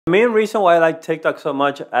The main reason why I like TikTok so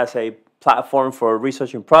much as a platform for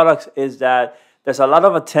researching products is that there's a lot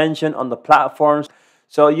of attention on the platforms.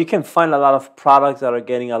 So you can find a lot of products that are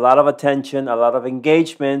getting a lot of attention, a lot of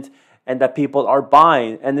engagement, and that people are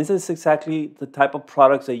buying. And this is exactly the type of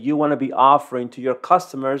products that you want to be offering to your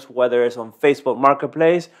customers, whether it's on Facebook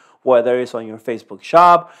Marketplace, whether it's on your Facebook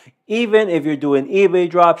shop, even if you're doing eBay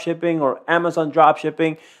dropshipping or Amazon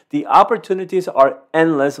dropshipping. The opportunities are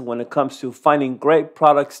endless when it comes to finding great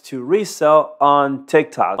products to resell on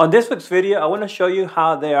TikTok. On this week's video, I want to show you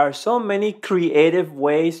how there are so many creative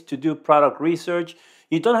ways to do product research.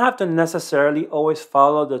 You don't have to necessarily always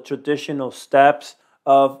follow the traditional steps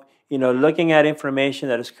of looking at information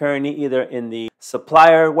that is currently either in the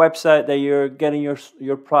supplier website that you're getting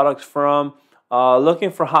your products from,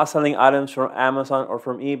 looking for hot selling items from Amazon or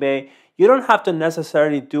from eBay. You don't have to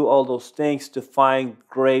necessarily do all those things to find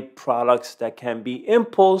great products that can be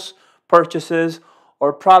impulse purchases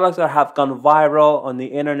or products that have gone viral on the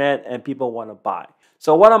internet and people want to buy.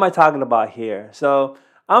 So what am I talking about here? So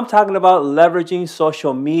I'm talking about leveraging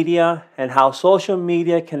social media and how social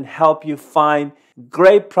media can help you find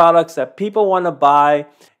great products that people want to buy.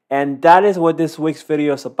 And that is what this week's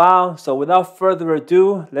video is about. So without further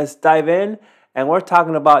ado, let's dive in. And we're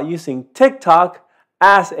talking about using TikTok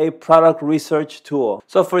as a product research tool.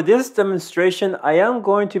 So for this demonstration, I am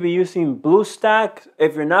going to be using BlueStack.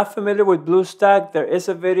 If you're not familiar with BlueStack, there is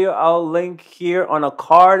a video I'll link here on a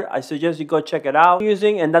card. I suggest you go check it out.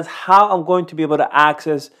 And that's how I'm going to be able to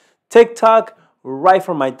access TikTok right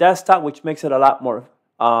from my desktop, which makes it a lot more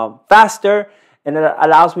faster. And it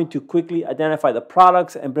allows me to quickly identify the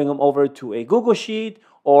products and bring them over to a Google Sheet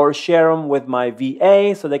or share them with my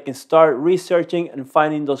VA so they can start researching and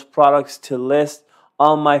finding those products to list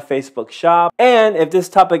on my Facebook shop. And if this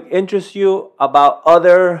topic interests you about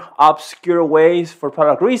other obscure ways for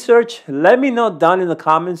product research, let me know down in the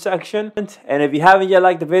comment section. And if you haven't yet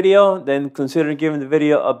liked the video, then consider giving the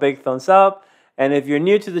video a big thumbs up. And if you're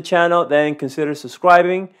new to the channel, then consider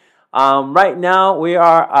subscribing. Right now, we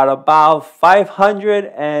are at about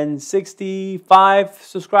 565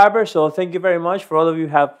 subscribers. So thank you very much for all of you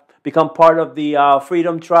who have become part of the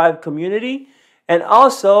Freedom Tribe community. And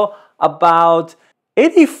also, about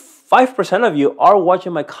 85% of you are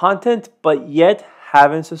watching my content, but yet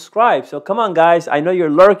haven't subscribed. So come on, guys. I know you're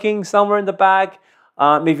lurking somewhere in the back.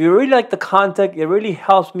 If you really like the content, it really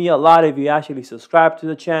helps me a lot if you actually subscribe to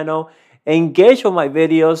the channel, engage with my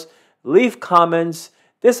videos, leave comments.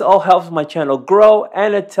 This all helps my channel grow,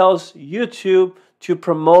 and it tells YouTube to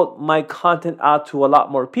promote my content out to a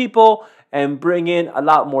lot more people and bring in a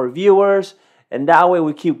lot more viewers. And that way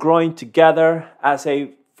we keep growing together as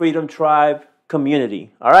a Freedom Tribe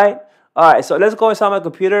community. All right, so let's go inside my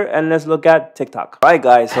computer and let's look at TikTok. All right,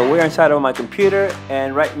 guys, so we're inside of my computer,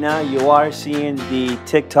 and right now you are seeing the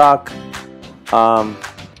TikTok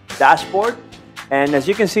dashboard. And as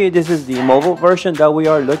you can see, this is the mobile version that we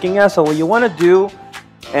are looking at. So what you want to do,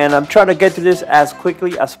 and I'm trying to get through this as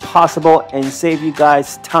quickly as possible and save you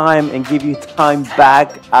guys time and give you time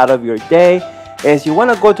back out of your day, is you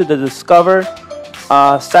want to go to the Discover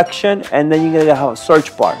section, and then you're going to have a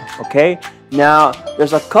search bar, okay? Now,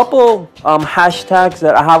 there's a couple hashtags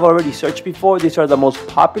that I have already searched before. These are the most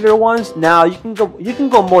popular ones. Now, you can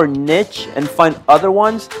go more niche and find other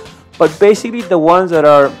ones, but basically the ones that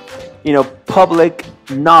are, public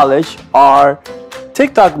knowledge are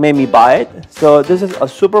TikTok made me buy it. So this is a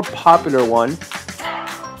super popular one.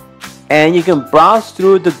 And you can browse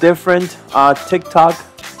through the different TikTok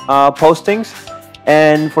postings.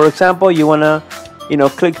 And for example, you want to,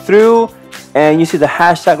 click through, and you see the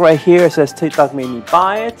hashtag right here. It says TikTok made me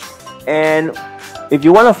buy it. And if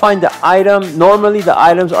you want to find the item, normally the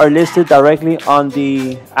items are listed directly on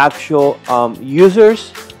the actual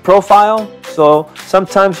user's profile. So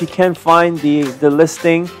sometimes you can find the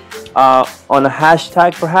listing on a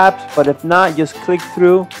hashtag perhaps, but if not, just click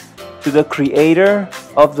through to the creator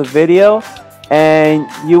of the video and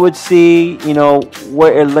you would see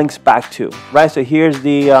where it links back to, right? So here's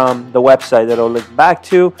the website that it'll link back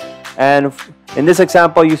to, and in this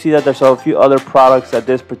example you see that there's a few other products that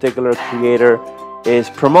this particular creator is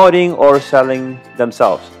promoting or selling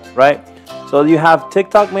themselves, right? So you have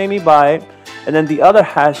TikTok made me buy it, and then the other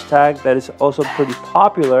hashtag that is also pretty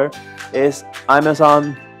popular is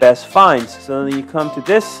Amazon Best Finds. So then you come to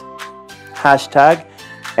this hashtag,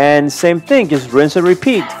 and same thing, just rinse and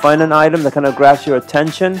repeat. Find an item that kind of grabs your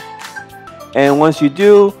attention, and once you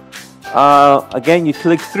do, again you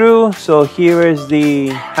click through. So here is the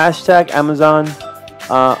hashtag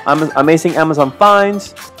amazing Amazon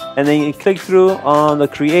finds, and then you click through on the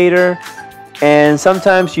creator, and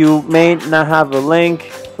sometimes you may not have a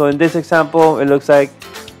link. So in this example, it looks like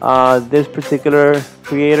This particular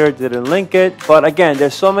creator didn't link it, but again,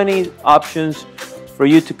 there's so many options for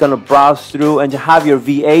you to kind of browse through and to have your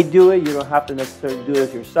VA do it. You don't have to necessarily do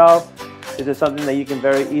it yourself. This is something that you can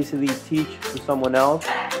very easily teach to someone else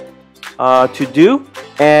to do,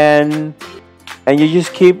 and you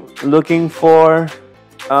just keep looking for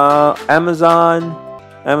Amazon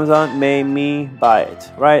made me buy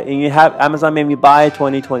it, right? And you have Amazon made me buy it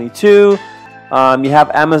 2022. You have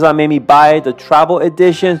Amazon made me buy it, the travel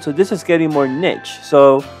edition. So this is getting more niche.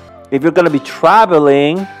 So if you're going to be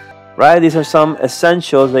traveling, right, these are some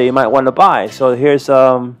essentials that you might want to buy. So here's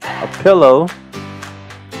a pillow,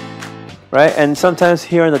 right? And sometimes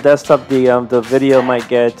here on the desktop, the video might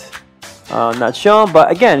get not shown, but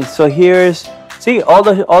again, so here's, see, all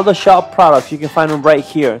the shop products, you can find them right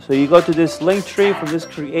here. So you go to this link tree from this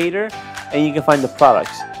creator and you can find the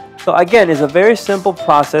products. So again, it's a very simple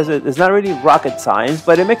process. It's not really rocket science,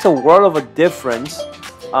 but it makes a world of a difference,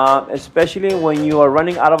 especially when you are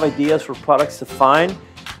running out of ideas for products to find.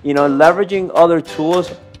 You know, leveraging other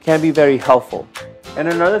tools can be very helpful. And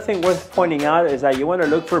another thing worth pointing out is that you want to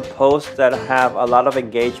look for posts that have a lot of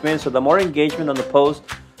engagement. So the more engagement on the post,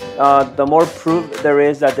 the more proof there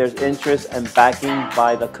is that there's interest and backing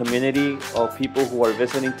by the community of people who are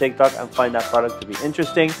visiting TikTok and find that product to be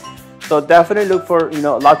interesting. So definitely look for, you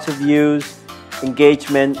know, lots of views,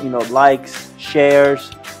 engagement, you know, likes,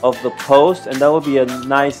 shares of the post, and that will be a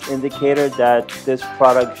nice indicator that this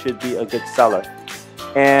product should be a good seller.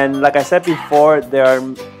 And like I said before, there are,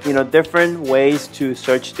 you know, different ways to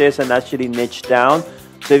search this and actually niche down.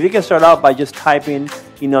 So if you can start out by just typing,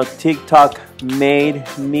 you know, TikTok made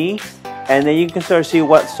me, and then you can start to see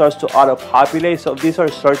what starts to auto-populate. So these are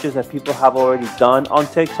searches that people have already done on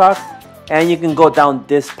TikTok, and you can go down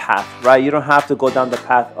this path, right? You don't have to go down the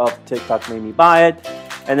path of TikTok made me buy it.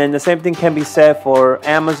 And then the same thing can be said for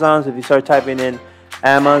Amazon. So if you start typing in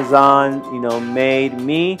Amazon, you know, made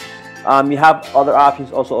me, you have other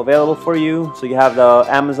options also available for you. So you have the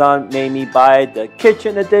Amazon made me buy the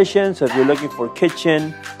kitchen edition. So if you're looking for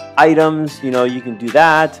kitchen items, you know, you can do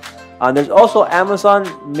that. There's also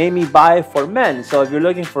Amazon made me buy for men. So if you're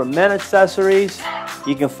looking for men accessories,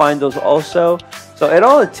 you can find those also. So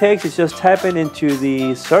all it takes is just typing into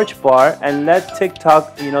the search bar and let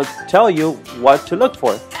TikTok, you know, tell you what to look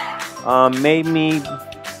for. Made me,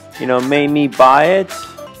 you know, made me buy it.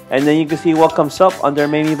 And then you can see what comes up under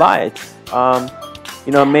made me buy it.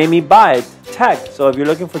 You know, made me buy it, tech. So if you're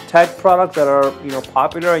looking for tech products that are, you know,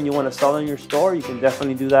 popular and you want to sell in your store, you can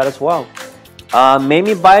definitely do that as well. Made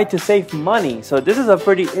me buy it to save money. So this is a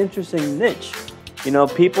pretty interesting niche. You know,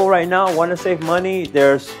 people right now want to save money.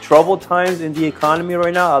 There's troubled times in the economy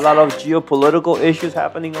right now. A lot of geopolitical issues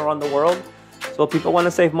happening around the world. So people want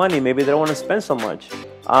to save money. Maybe they don't want to spend so much.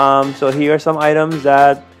 So here are some items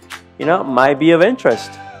that, you know, might be of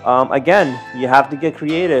interest. Again, you have to get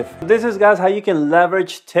creative. This is, guys, how you can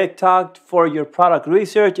leverage TikTok for your product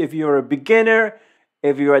research. If you're a beginner,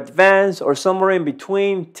 if you're advanced, or somewhere in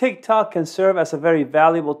between, TikTok can serve as a very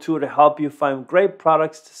valuable tool to help you find great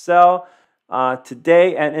products to sell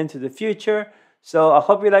today and into the future. So I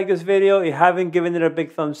hope you like this video. If you haven't given it a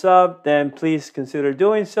big thumbs up, then please consider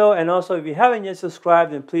doing so. And also, if you haven't yet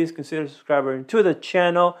subscribed, then please consider subscribing to the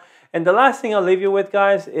channel. And the last thing I'll leave you with,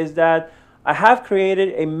 guys, is that I have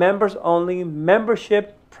created a members-only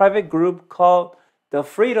membership private group called the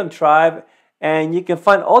Freedom Tribe. And you can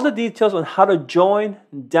find all the details on how to join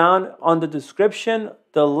down on the description.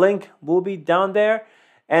 The link will be down there.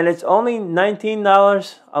 And it's only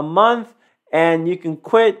 $19 a month. And you can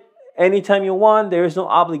quit anytime you want. There is no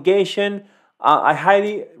obligation. I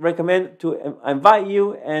highly recommend to invite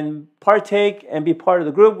you and partake and be part of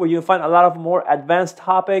the group where you'll find a lot of more advanced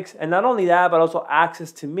topics. And not only that, but also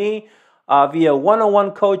access to me via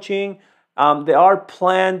one-on-one coaching. There are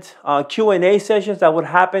planned Q&A sessions that would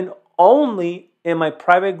happen only in my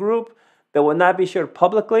private group that will not be shared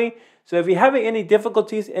publicly. So if you're having any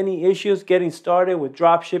difficulties, any issues getting started with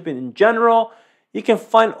dropshipping in general, you can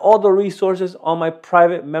find all the resources on my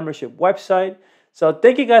private membership website. So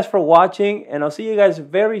thank you guys for watching, and I'll see you guys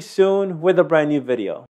very soon with a brand new video.